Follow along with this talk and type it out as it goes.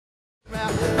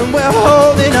and we're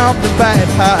holding up the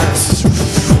bypass.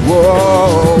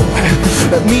 Whoa,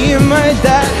 me and my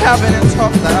dad having a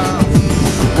talk now.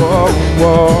 Whoa,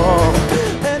 whoa.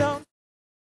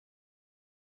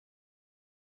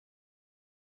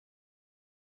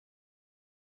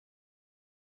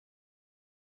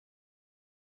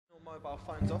 Mobile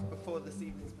phones off before this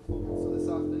evening's performance, or this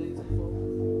afternoon's performance.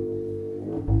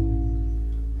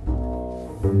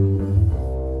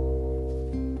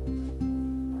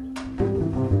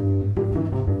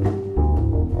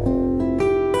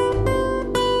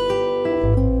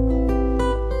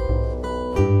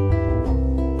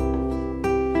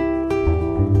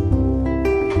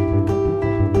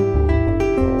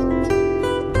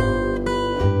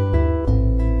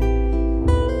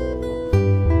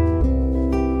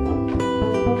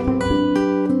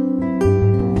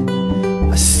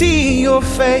 See your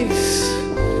face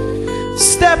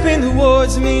stepping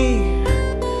towards me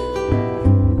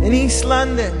in East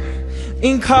London,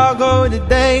 in cargo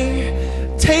today,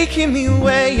 taking me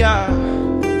away, yeah.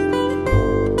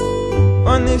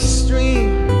 On this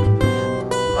stream,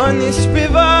 on this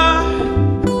river,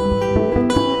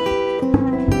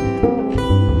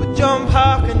 with John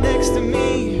Parker next to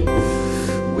me,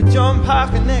 with John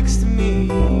Parker next to me,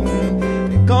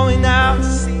 going out to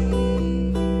sea.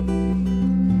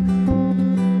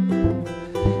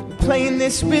 Playing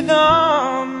this rhythm.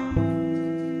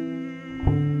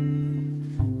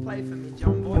 Play for me,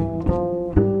 John boy.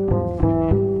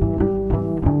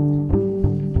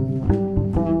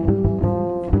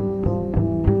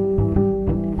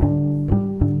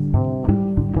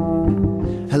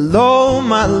 Hello,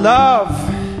 my love.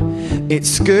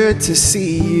 It's good to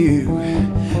see you,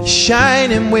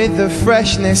 shining with the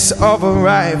freshness of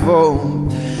arrival.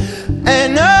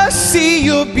 And I see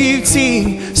your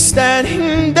beauty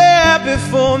standing there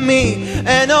before me,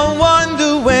 and I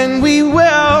wonder when we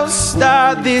will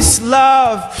start this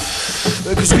love.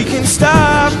 Because we can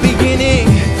start beginning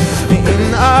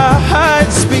in our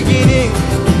hearts beginning.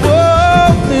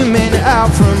 Whoa, blooming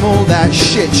out from all that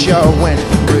shit you went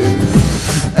through.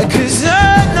 Cause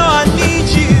I know I need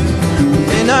you,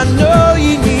 and I know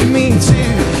you need me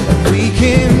too. We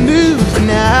can move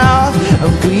now,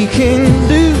 we can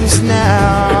lose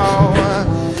now.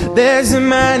 There's a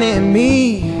man in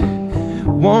me,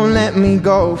 won't let me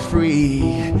go free.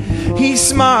 He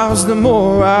smiles the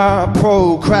more I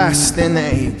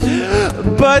procrastinate,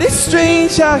 but it's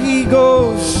strange how he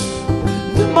goes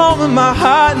the moment my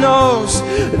heart knows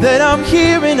that I'm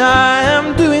here and I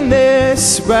am doing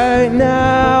this right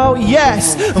now.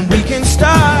 Yes, and we can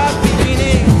start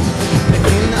beginning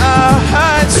in our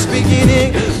hearts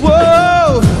beginning.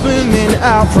 Whoa, blooming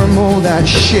out from all that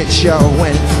shit you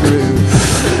went through.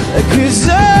 Cause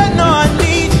I know I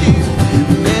need you,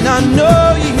 and I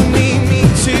know you need me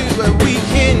too. But we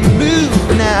can move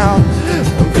now,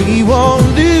 we won't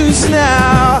lose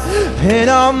now. And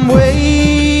I'm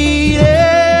waiting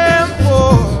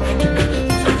for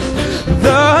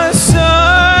the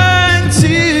sun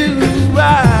to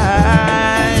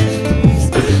rise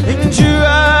and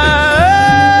drown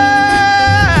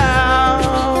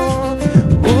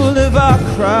all of our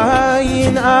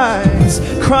crying eyes,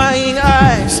 crying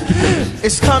eyes.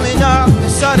 It's coming up, the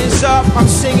sun is up, I'm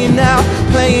singing now,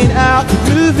 playing out,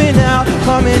 moving out,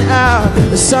 coming out.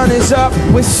 The sun is up,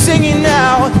 we're singing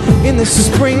now, in the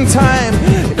springtime,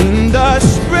 in the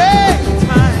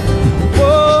springtime.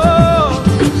 Whoa,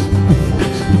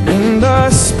 in the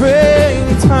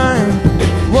springtime.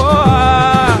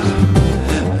 Whoa,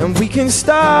 and we can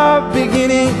start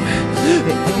beginning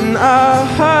in our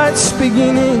hearts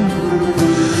beginning,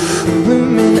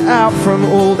 blooming out from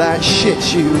all that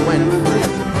shit you went through.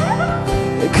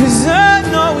 Cause I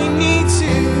know we need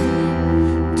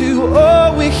to do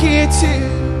all we're here to.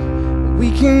 We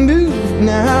can move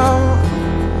now,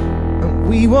 and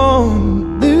we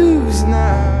won't lose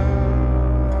now.